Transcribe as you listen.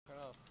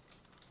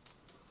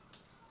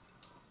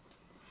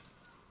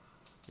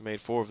You made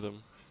 4 of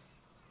them.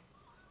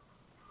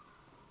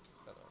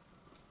 Shut up.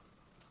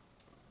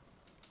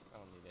 I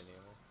don't need any of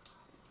them.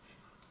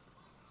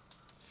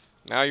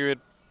 Now you're at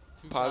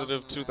 2,000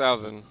 positive and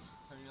 2,000.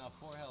 turning off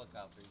 4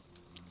 helicopters.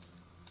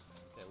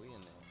 Okay, we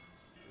in there.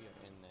 We are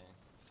in there.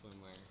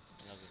 Swimwear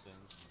and other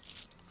things.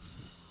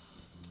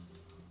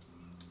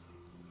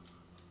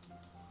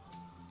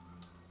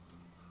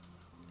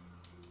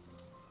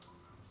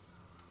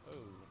 Oh.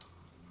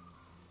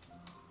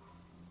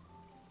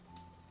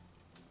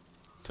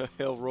 The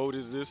hell road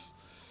is this?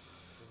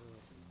 This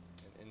is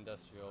an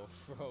industrial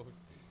road.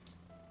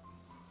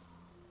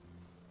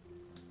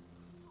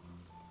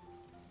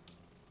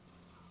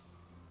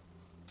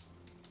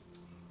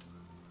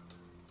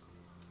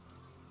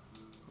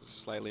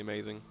 Slightly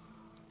amazing.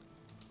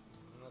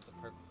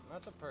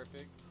 Not the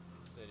perfect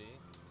city,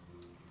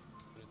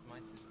 but it's my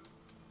city.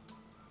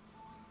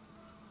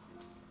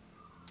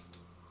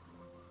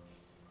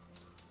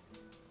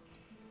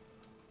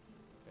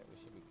 Okay, we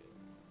should be good.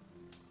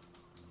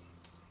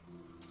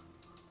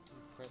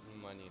 We're printing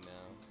money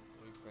now.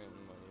 We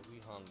printing money. We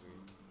hungry.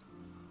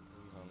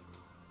 We hungry.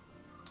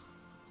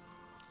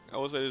 I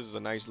would say this is a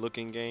nice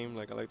looking game.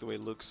 Like, I like the way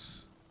it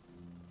looks.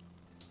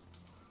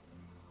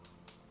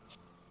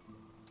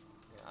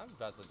 Yeah, I'm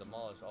about to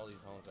demolish all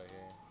these homes right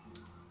here.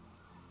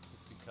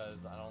 Just because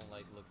I don't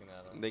like looking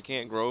at them. They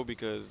can't grow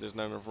because there's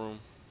not enough room.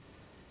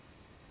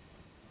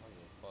 I don't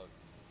give a fuck.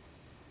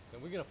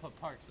 Then we're gonna put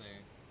parks there.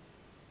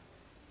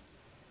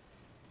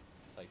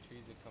 It's like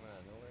trees that come out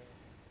of nowhere.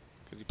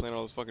 Because you plant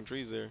all those fucking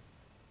trees there. I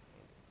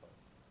don't give a fuck.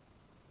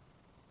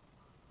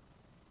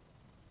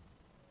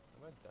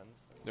 Am I done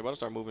this They're about to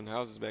start moving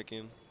houses back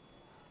in.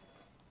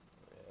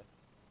 Yeah.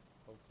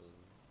 Hopefully.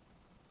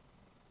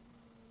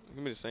 It's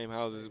gonna be the same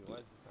houses. Wait, why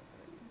is this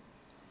happening?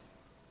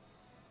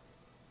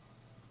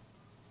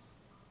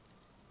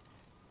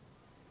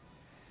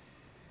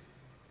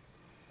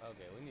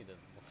 Okay, we need to.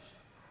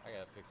 I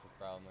gotta fix this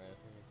problem right here.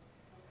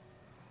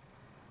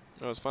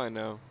 Oh, it's fine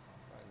now.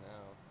 Right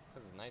now.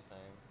 Because it's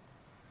nighttime.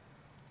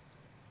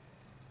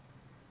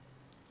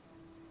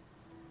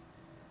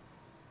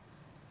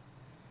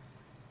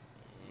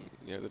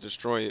 You have to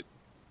destroy it.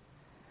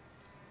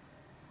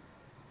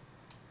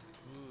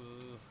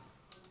 Ooh.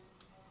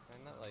 Can I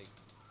not like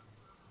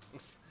do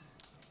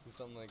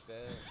something like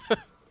that?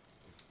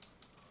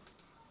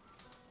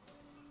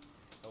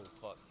 Oh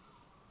fuck.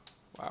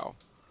 Wow.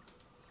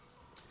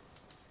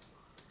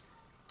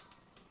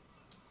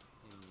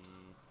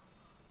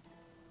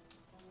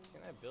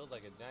 Can I build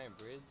like a giant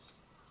bridge?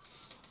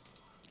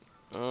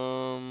 I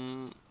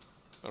don't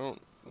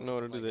know how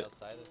to do Like that.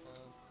 outside of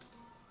town?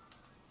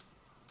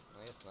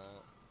 I guess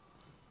not.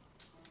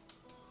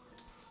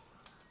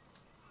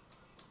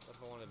 What if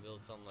I want to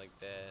build something like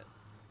that?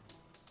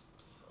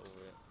 Just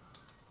over it.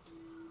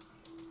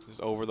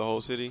 Just over the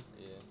whole city.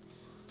 Yeah.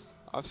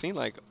 I've seen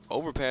like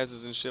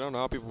overpasses and shit. I don't know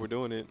how people were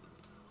doing it.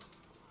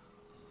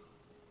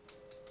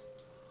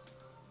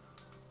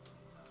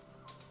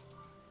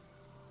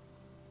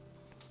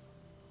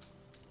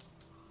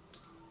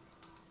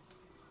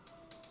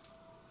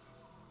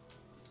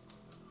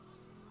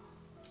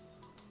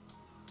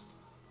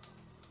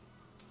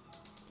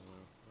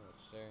 Not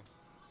sure.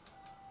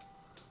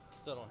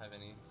 Still don't have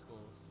any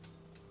schools.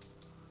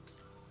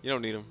 You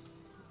don't need them.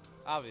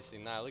 Obviously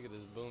not. Look at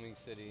this booming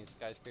city.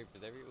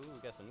 Skyscrapers every. Ooh, we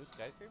got some new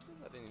skyscrapers?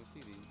 I didn't even see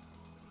these.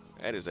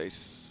 That is a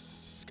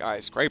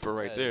skyscraper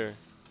right That there. is-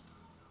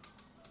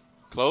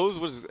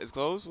 Closed? What is it? It's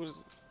closed? What is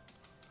it?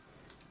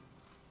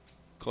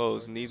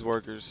 Closed. Needs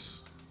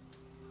workers.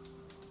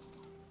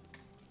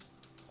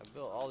 I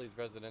built all these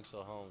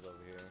residential homes over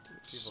here.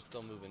 People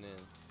still moving in.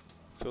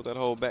 Fill that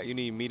whole back. You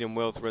need medium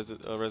wealth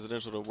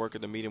residential to work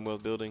at the medium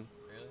wealth building.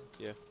 Really?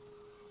 Yeah.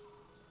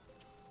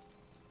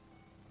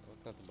 Well,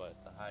 it's nothing but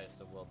the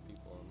highest of wealth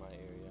people in my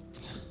area.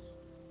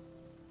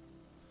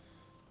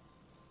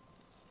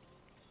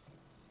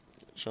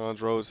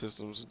 Sean's road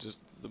systems are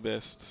just the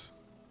best.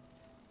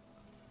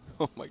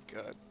 Oh my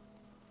god.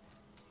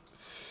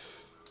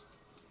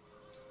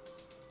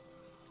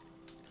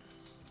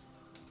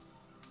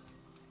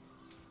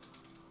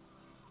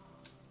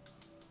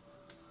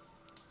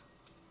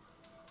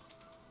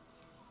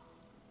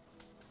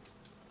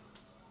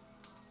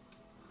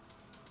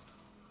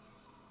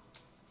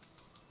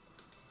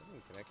 I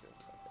didn't connect it.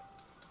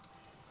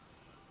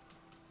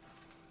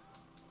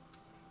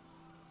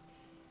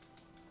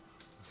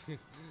 Okay.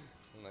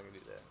 I'm not gonna do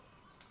that.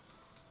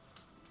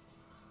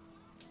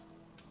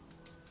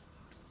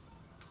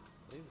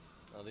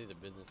 These are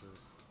businesses.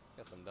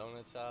 Got some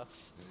donut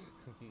shops,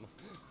 some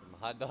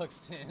hot dog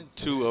stands.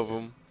 2 of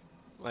them,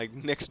 like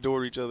next door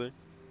to each other.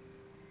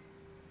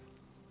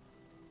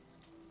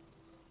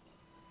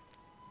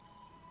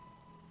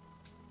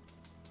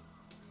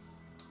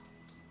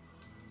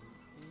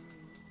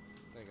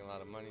 Making a lot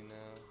of money now.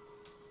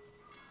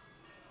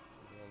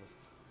 Almost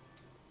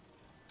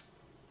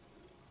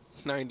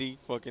 90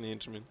 fucking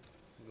henchmen.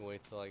 You can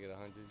wait till I get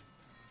 100.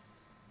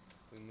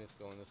 We miss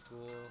going to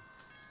school.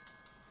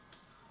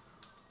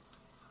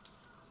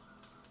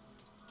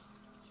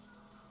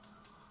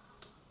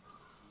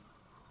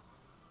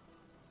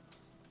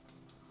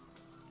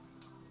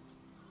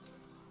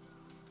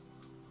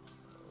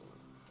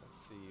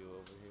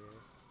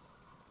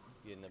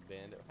 getting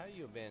abandoned. How are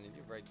you abandoned?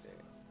 You're right there.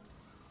 And,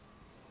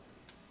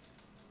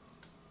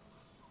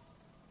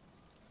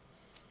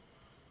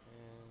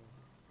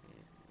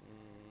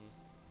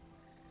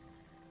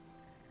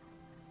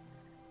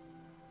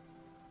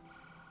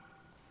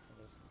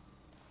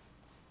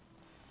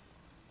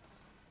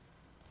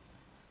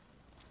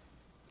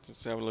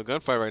 Just having a little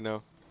gunfight right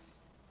now.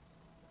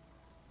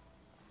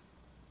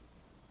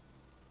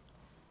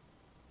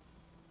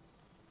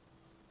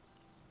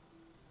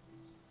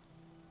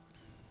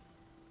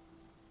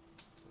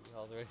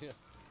 y'all's ready.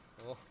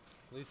 Well,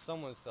 at least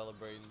someone's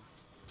celebrating.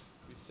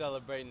 We're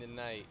celebrating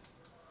tonight.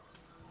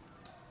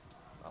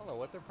 I don't know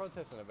what they're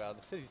protesting about.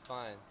 The city's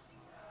fine.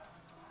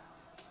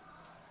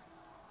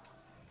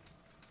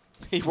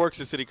 He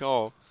works at City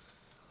Hall.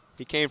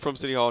 He came from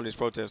City Hall and he's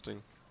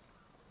protesting.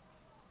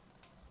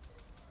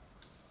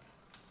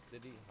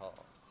 City Hall.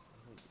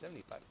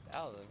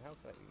 75,000. How could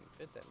I even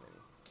fit that many?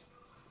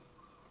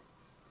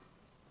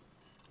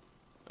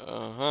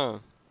 Uh-huh.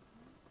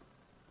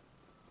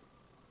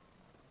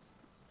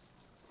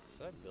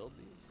 Should I build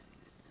these?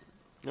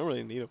 You don't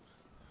really need them.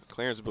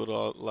 Clarence built a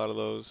lot of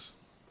those.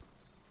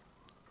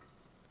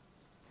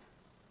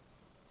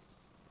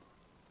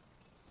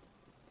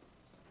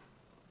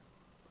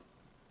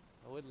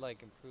 I would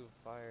like improved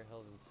fire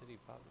held in city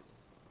property.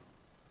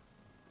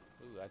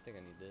 Ooh, I think I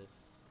need this.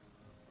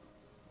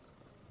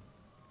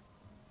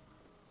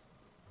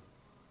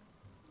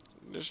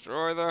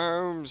 Destroy the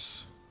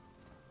homes.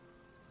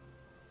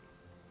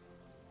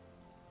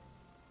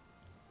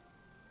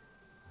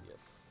 Yes.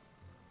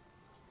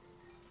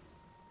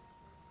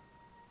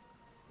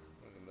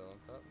 We can build on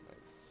top.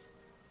 Nice.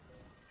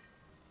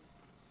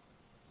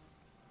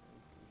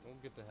 We'll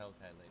get the health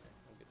pad later.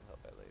 We'll get the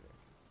health pad later.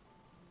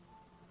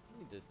 Let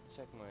me just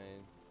check my.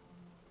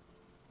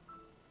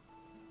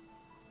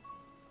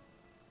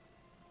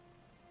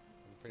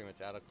 I'm pretty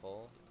much out of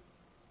coal.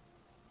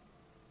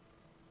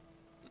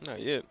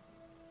 Not yet.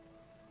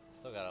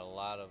 Still got a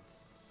lot of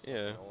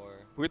Yeah. ore.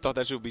 We thought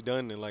that should be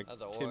done in like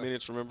That's a 10 ore.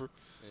 minutes, remember?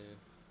 Yeah.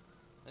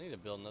 I need to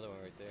build another one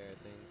right there, I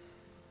think.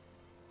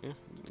 Yeah.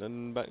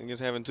 Nothing about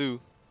against having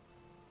two.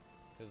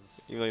 Cause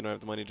Even though you don't have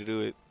the money to do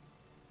it.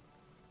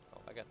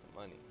 oh, I got the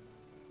money.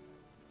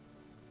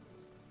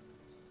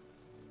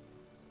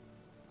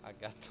 I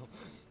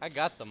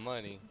got the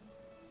money.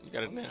 You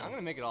got it now. I'm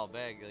gonna make it all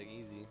back, like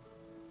easy.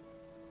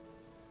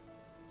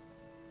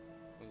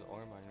 It was an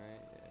ore mine,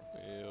 right?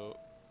 Yeah. Yep.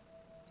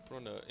 Put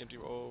on the empty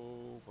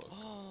roll. Fuck.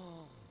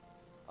 Oh,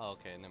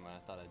 okay, never mind.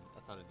 I thought I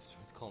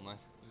destroyed the coal mine.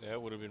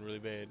 That would have been really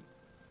bad.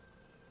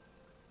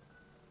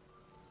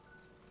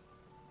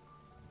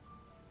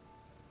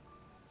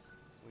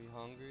 We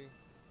hungry?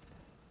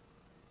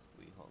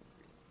 We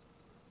hungry.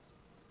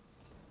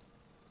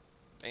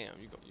 Damn,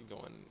 you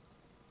going.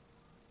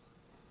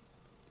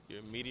 You're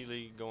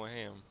immediately going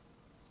ham.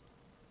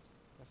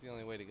 That's the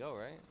only way to go,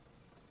 right?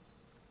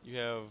 You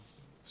have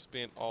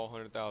spent all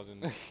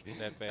 100,000 that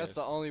fast. That's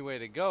the only way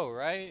to go,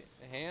 right?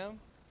 Ham?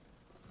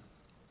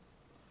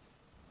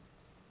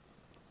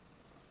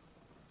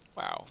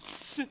 Wow.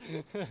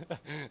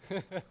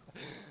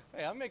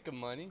 Hey, I'm making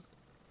money.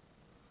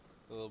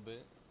 A little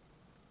bit.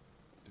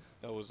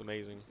 That was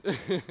amazing.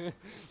 I'm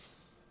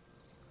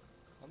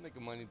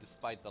making money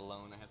despite the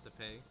loan I have to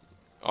pay.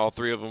 All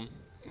three of them.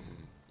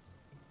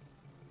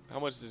 How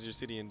much is your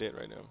city in debt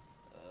right now?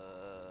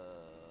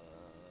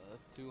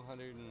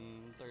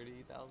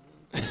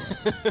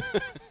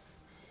 230,000.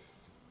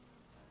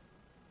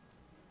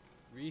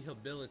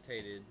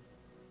 Rehabilitated.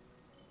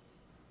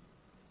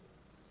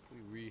 We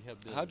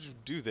rehabilitated. How'd you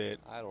do that?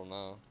 I don't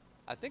know.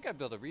 I think I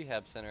built a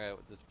rehab center at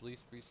this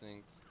police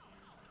precinct.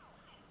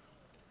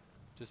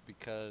 Just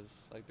because,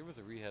 like, there was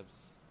a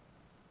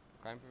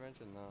crime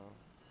prevention, no.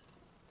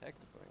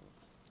 Technically.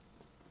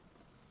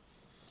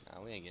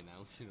 Nah, we ain't getting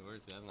out of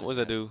university. What does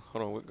that do?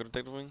 Hold on, go to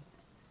detective wing.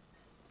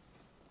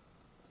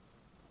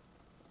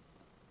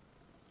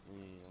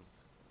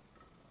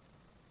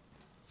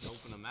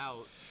 Open them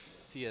out.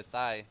 CSI.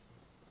 I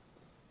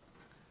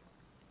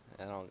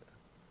don't.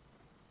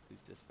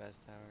 Police dispatch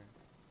tower.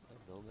 Did I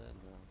build that?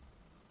 No.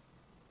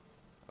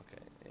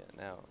 Okay, yeah,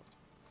 now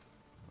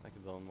I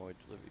can build more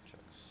delivery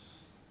trucks.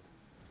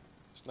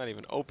 It's not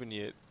even open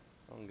yet.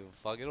 I don't give a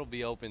fuck. It'll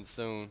be open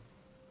soon.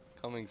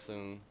 Coming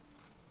soon.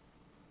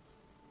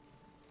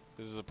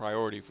 This is a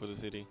priority for the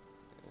city.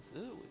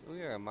 Yes,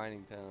 we are a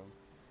mining town.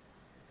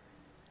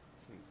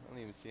 I don't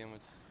even see how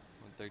much.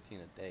 113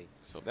 a day.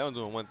 So if that one's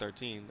doing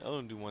 113, the other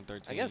one do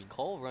 113. I guess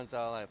coal runs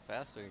out a lot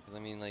faster because I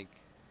mean like.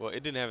 Well,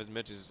 it didn't have as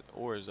much as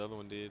ore as the other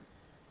one did.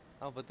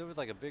 Oh, but there was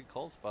like a big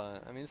coal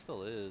spot. I mean, it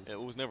still is. It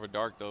was never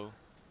dark though.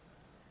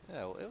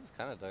 Yeah, well, it was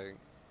kind of dark.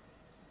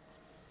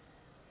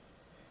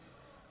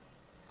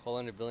 Coal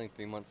under building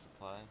 3 months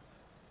supply.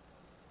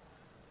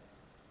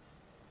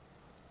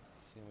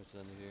 See how much is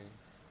under here.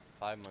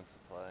 5 months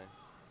supply.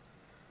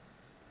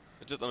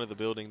 It's just under the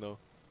building though.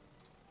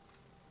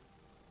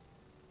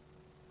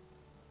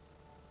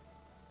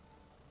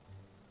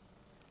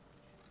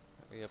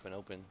 Hurry up and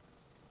open.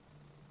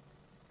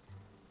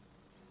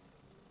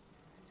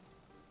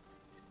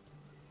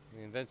 I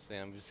mean, eventually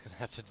I'm just gonna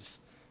have to just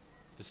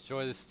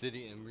destroy the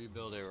city and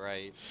rebuild it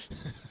right.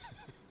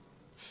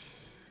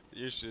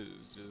 Your shit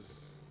is just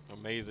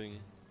amazing.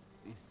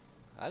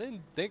 I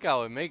didn't think I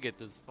would make it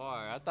this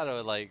far. I thought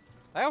I would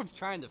I was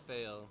trying to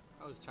fail.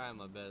 I was trying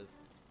my best.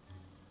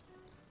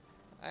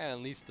 I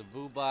unleashed the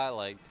boobot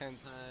like 10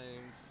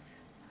 times.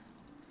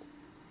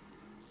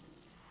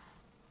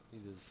 He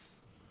just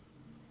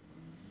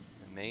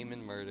maim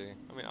and murder.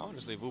 I mean,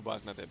 honestly,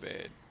 Vubot's not that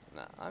bad.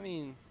 Nah, I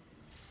mean,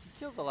 he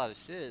kills a lot of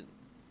shit,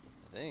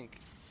 I think.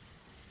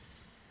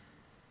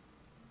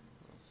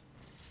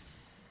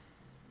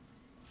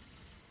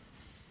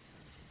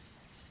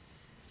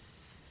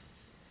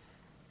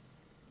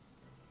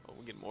 Oh,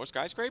 we get more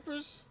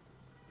skyscrapers?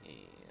 Yeah.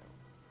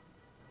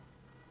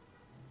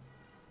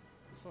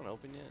 This one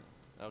open yet?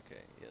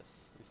 Okay, yes.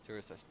 These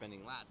tourists are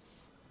spending lots.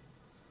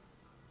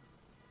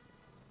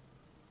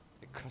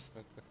 They cross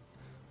my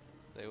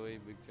stay away,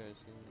 big trash.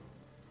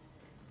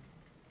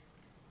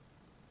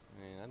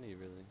 Man, I need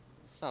really.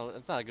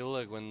 It's not a good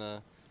look when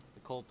the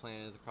coal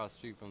plant is across the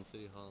street from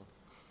City Hall.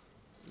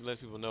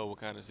 Let people know what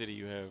kind of city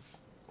you have.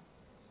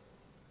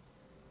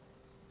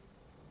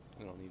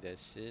 We don't need that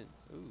shit.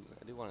 Ooh,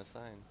 I do want a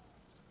sign.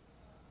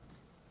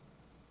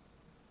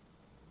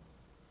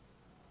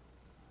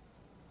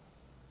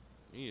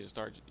 You need to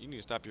start. You need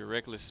to stop your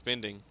reckless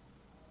spending.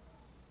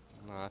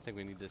 No, I think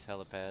we need this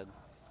helipad.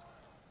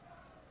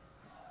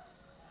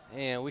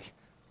 And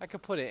I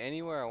could put it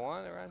anywhere I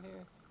want around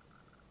here.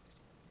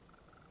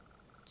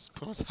 Just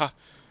put on top.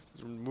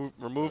 Remove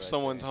Right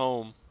someone's there.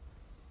 home.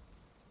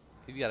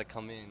 He's got to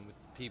come in with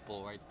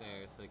people right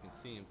there so they can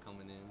see him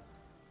coming in.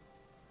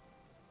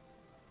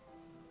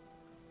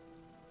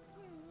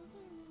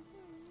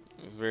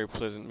 It's very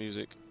pleasant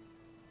music.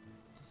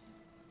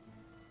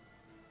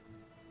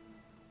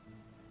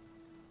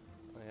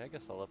 Oh, yeah, I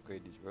guess I'll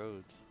upgrade these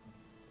roads.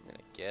 I mean,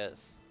 I guess.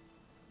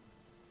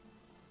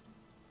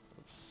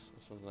 Oops,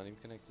 this one's not even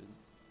connected.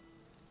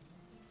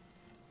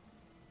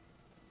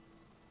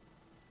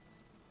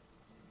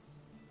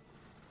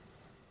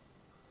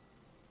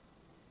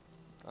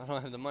 I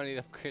don't have the money to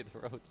upgrade the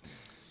road.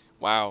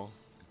 Wow,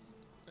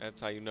 that's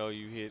how you know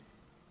you hit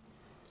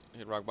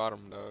rock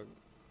bottom, dog.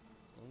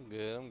 I'm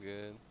good, I'm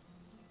good.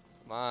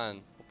 Come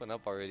on, open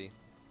up already.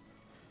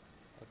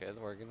 Okay, it's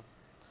working.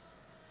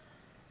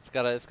 It's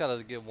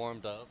gotta get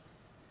warmed up.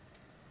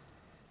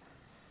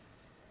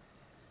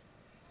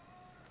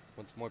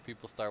 Once more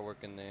people start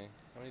working there.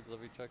 How many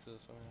delivery trucks is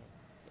this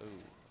one?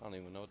 Ooh, I don't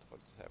even know what the fuck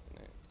just happened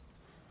there.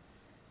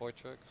 4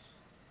 trucks.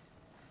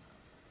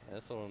 Yeah,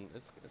 this one,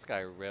 it's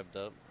got revved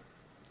up.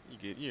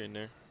 You're in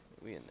there.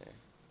 We in there.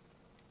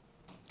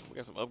 We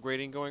got some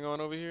upgrading going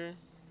on over here.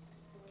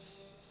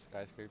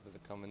 Skyscrapers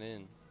are coming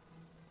in.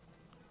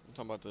 I'm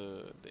talking about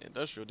the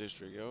industrial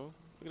district, yo.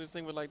 Look at this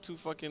thing with like 2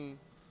 fucking.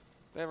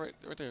 That right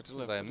there to the It's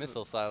left. like a What's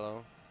missile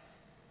silo.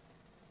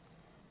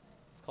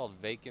 It's called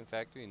Vacant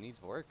Factory. It needs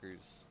workers.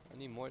 I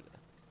need more.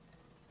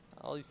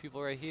 All these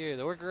people right here.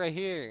 The worker right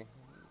here.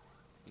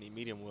 Need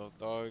medium wealth,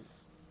 dog.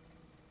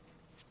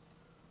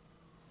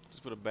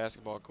 Just put a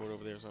basketball court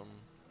over there or something.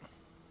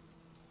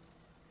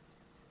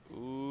 I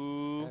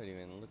Ooh. haven't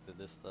even looked at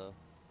this stuff.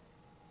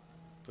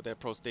 Put that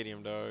pro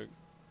stadium, dog.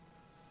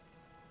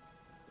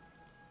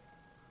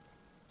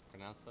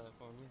 Pronounce that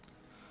for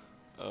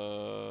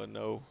me.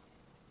 No.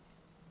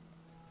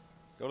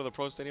 Go to the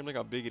pro stadium. Look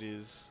how big it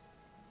is.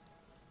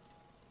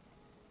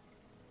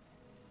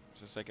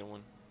 It's the second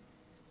one.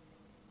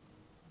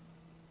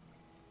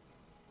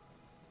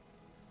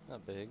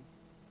 Not big.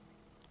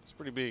 It's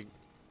pretty big.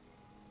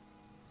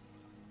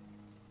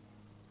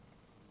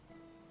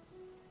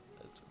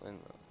 That's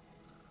windmill.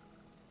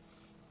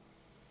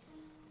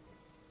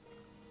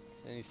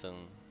 I need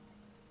some.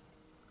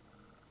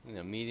 I need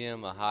a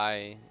medium, a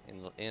high,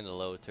 and a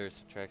low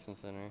tourist attraction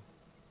center.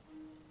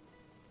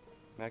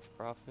 Max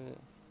profit.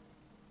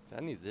 I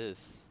need this.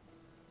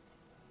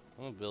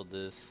 I'm gonna build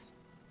this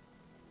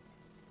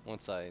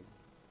once I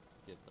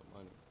get the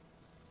money.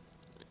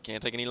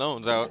 Can't take any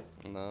loans out.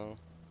 No.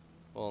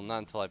 Well, not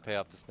until I pay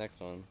off this next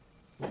one.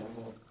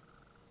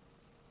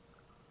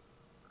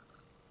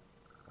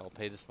 I'll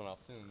pay this one off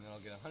soon, then I'll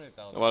get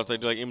 100,000. Well, it's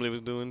like Emily was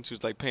doing. She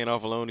was like paying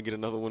off a loan to get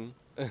another one.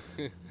 That's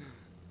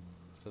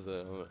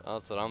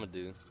what I'm gonna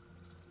do.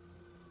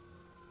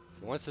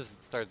 So once this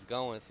starts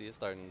going, see, it's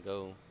starting to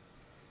go.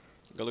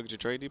 Go look at your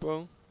trade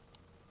depot.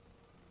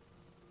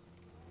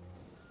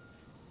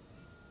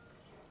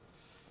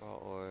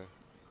 Or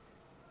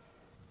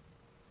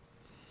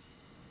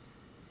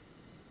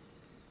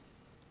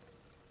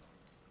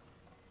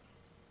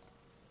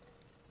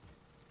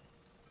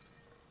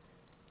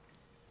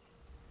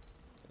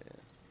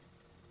yeah,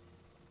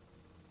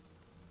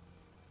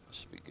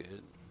 should be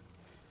good.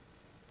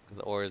 'Cause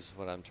the ore is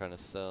what I'm trying to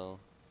sell.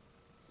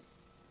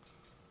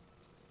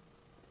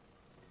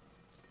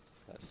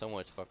 Got so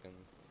much fucking.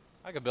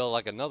 I could build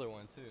like another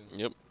one too.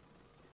 Yep.